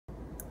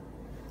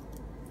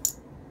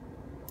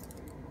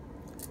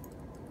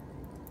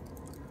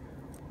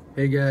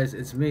Hey guys,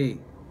 it's me.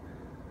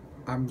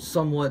 I'm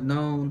somewhat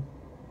known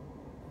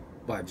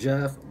by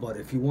Jeff, but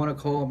if you want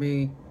to call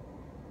me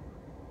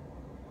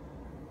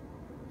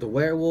the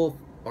werewolf,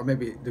 or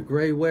maybe the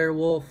gray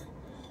werewolf,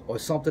 or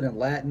something in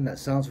Latin that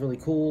sounds really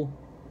cool,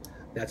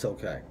 that's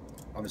okay.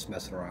 I'm just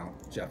messing around.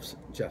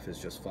 Jeff is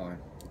just fine,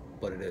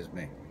 but it is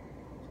me.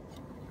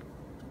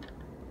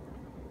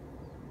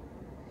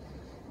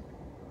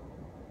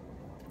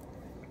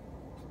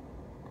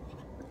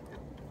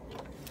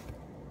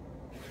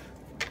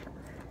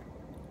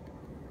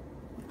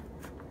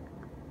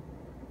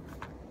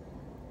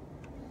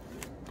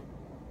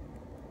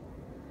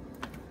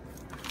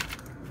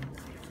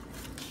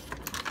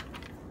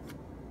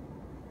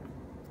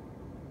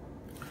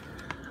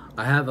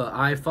 I have an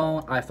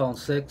iPhone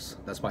 6.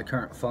 That's my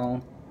current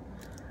phone,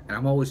 and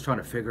I'm always trying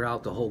to figure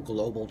out the whole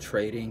global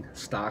trading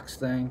stocks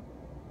thing.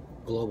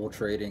 Global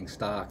trading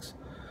stocks.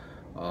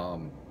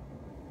 Um,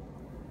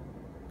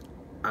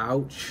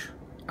 Ouch.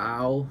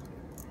 Ow.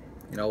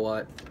 You know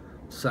what?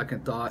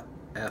 Second thought,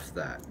 F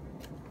that.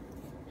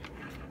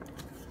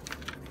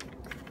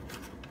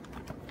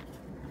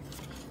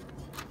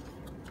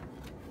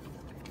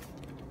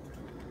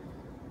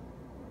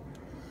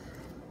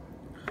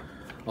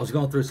 I was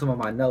going through some of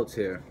my notes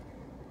here.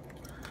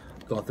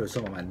 Going through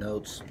some of my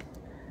notes.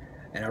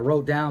 And I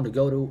wrote down to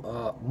go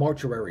to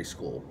mortuary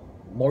school.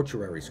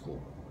 Mortuary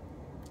school.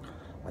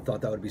 I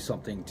thought that would be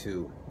something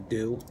to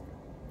do.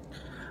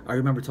 I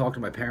remember talking to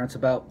my parents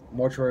about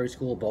mortuary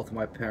school. Both of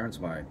my parents,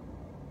 my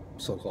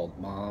so-called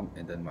mom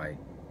and then my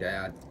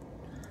dad.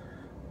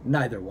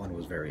 Neither one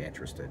was very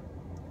interested.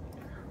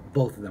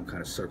 Both of them kind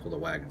of circle the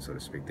wagon, so to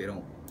speak.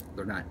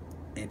 They're not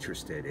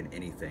interested in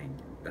anything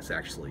that's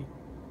actually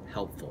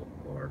helpful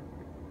or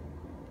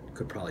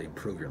could probably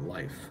improve your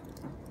life.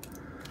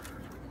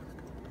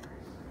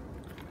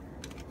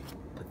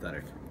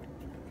 Pathetic.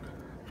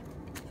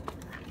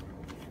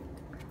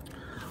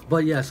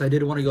 But yes, I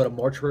did want to go to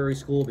mortuary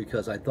school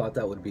because I thought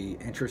that would be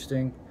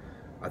interesting.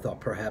 I thought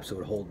perhaps it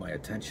would hold my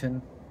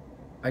attention,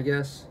 I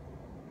guess,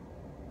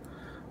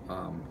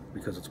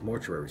 because it's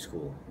mortuary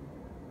school.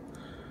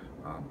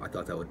 I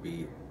thought that would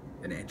be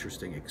an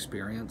interesting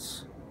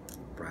experience.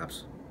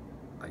 Perhaps,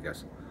 I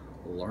guess,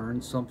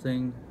 learn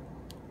something.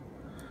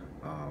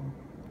 Um,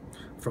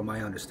 from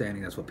my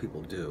understanding, that's what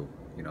people do.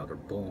 You know, they're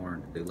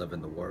born, they live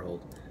in the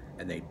world,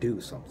 and they do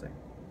something.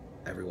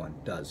 Everyone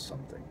does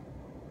something.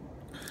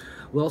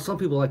 Well, some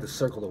people like to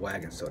circle the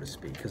wagon, so to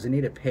speak, because they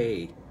need to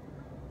pay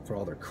for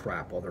all their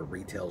crap, all their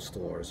retail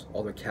stores,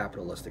 all their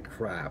capitalistic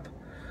crap.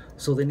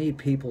 So they need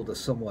people to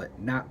somewhat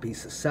not be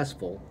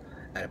successful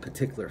at a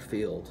particular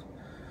field.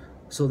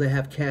 So they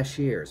have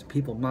cashiers,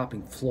 people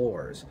mopping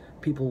floors,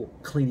 people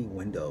cleaning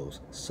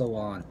windows, so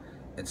on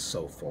and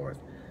so forth,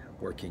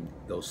 working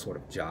those sort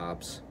of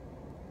jobs,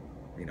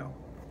 you know.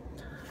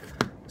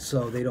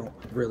 So they don't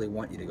really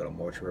want you to go to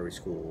mortuary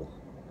school.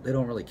 They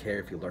don't really care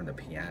if you learn the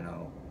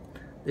piano.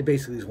 They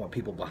basically just want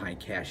people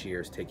behind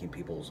cashiers taking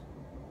people's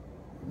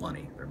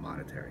money, their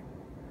monetary.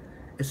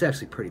 It's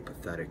actually pretty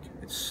pathetic.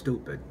 It's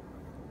stupid.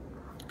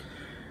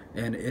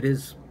 And it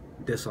is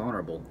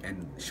dishonorable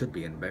and should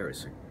be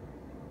embarrassing.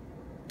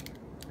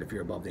 If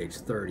you're above the age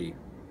 30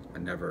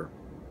 and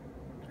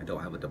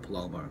don't have a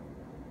diploma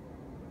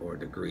or a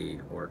degree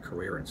or a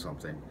career in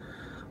something,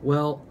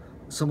 well,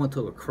 someone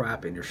took a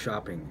crap in your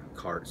shopping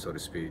cart, so to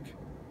speak,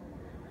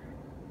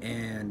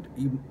 and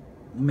you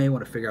may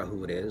want to figure out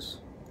who it is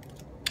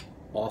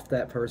off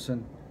that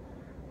person,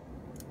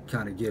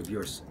 kind of give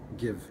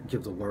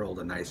the world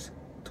a nice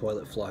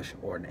toilet flush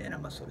or an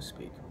enema, so to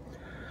speak.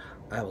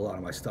 I have a lot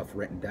of my stuff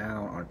written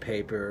down on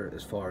paper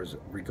as far as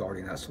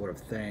regarding that sort of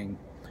thing,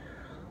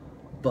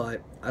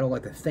 but I don't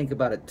like to think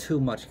about it too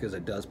much because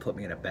it does put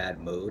me in a bad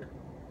mood.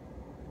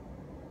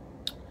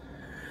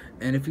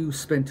 And if you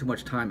spend too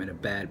much time in a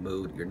bad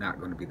mood, you're not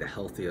going to be the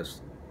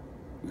healthiest.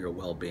 Your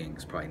well-being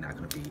is probably not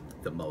going to be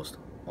the most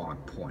on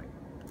point.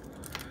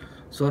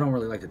 So I don't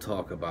really like to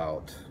talk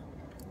about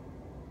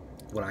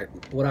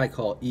what I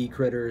call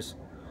e-critters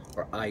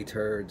or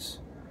i-turds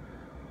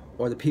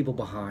or the people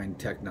behind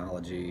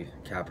technology,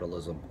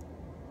 capitalism,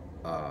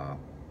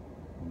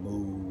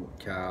 moo,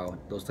 cow,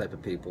 those type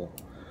of people.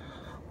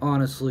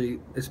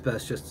 Honestly, it's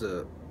best just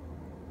to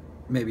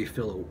maybe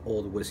fill an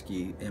old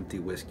whiskey, empty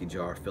whiskey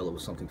jar, fill it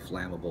with something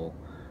flammable,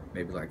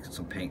 maybe like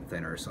some paint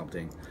thinner or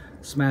something,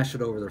 smash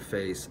it over their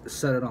face,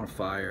 set it on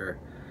fire,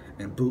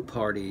 and boot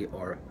party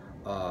or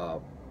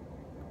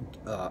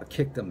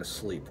kick them to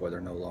sleep where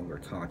they're no longer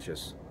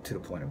conscious to the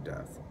point of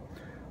death.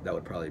 That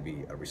would probably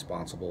be a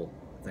responsible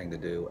thing to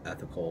do,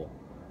 ethical,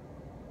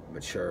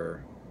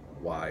 mature,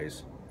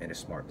 wise, and a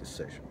smart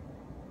decision.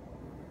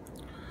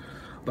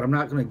 But I'm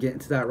not going to get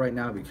into that right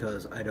now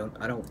because I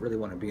don't really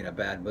want to be in a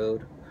bad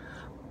mood.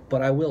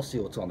 But I will see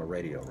what's on the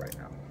radio right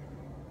now.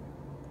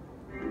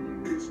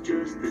 It's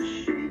just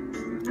a shape,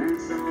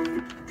 that's all.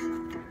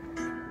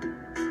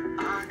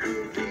 I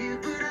could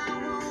leave, but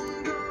I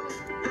won't go.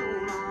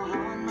 Though my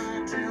heart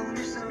might tell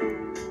me so.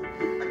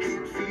 I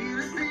can't feel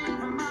a thing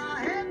from my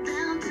head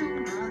down to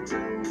my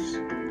toes.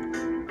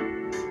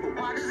 But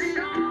why does it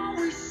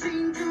always seem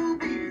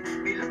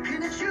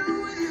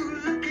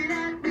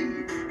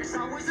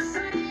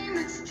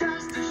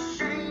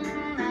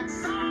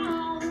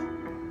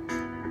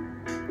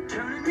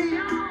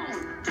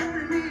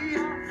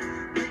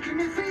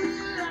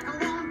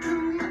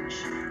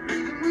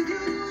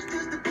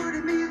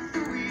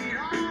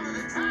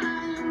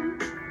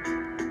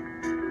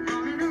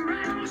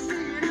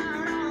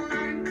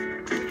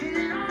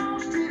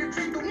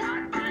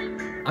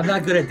I'm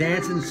not good at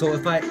dancing, so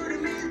if I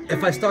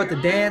start to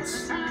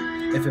dance,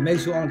 if it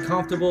makes you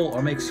uncomfortable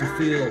or makes you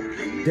feel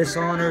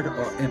dishonored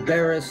or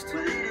embarrassed,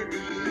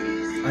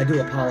 I do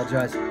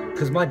apologize,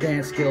 because my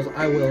dance skills,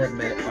 I will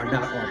admit, are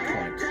not on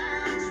point.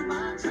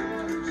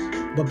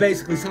 But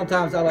basically,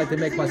 sometimes I like to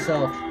make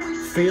myself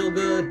feel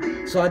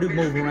good, so I do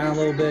move around a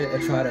little bit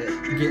and try to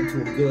get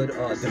into a good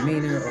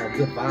demeanor or a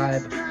good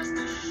vibe.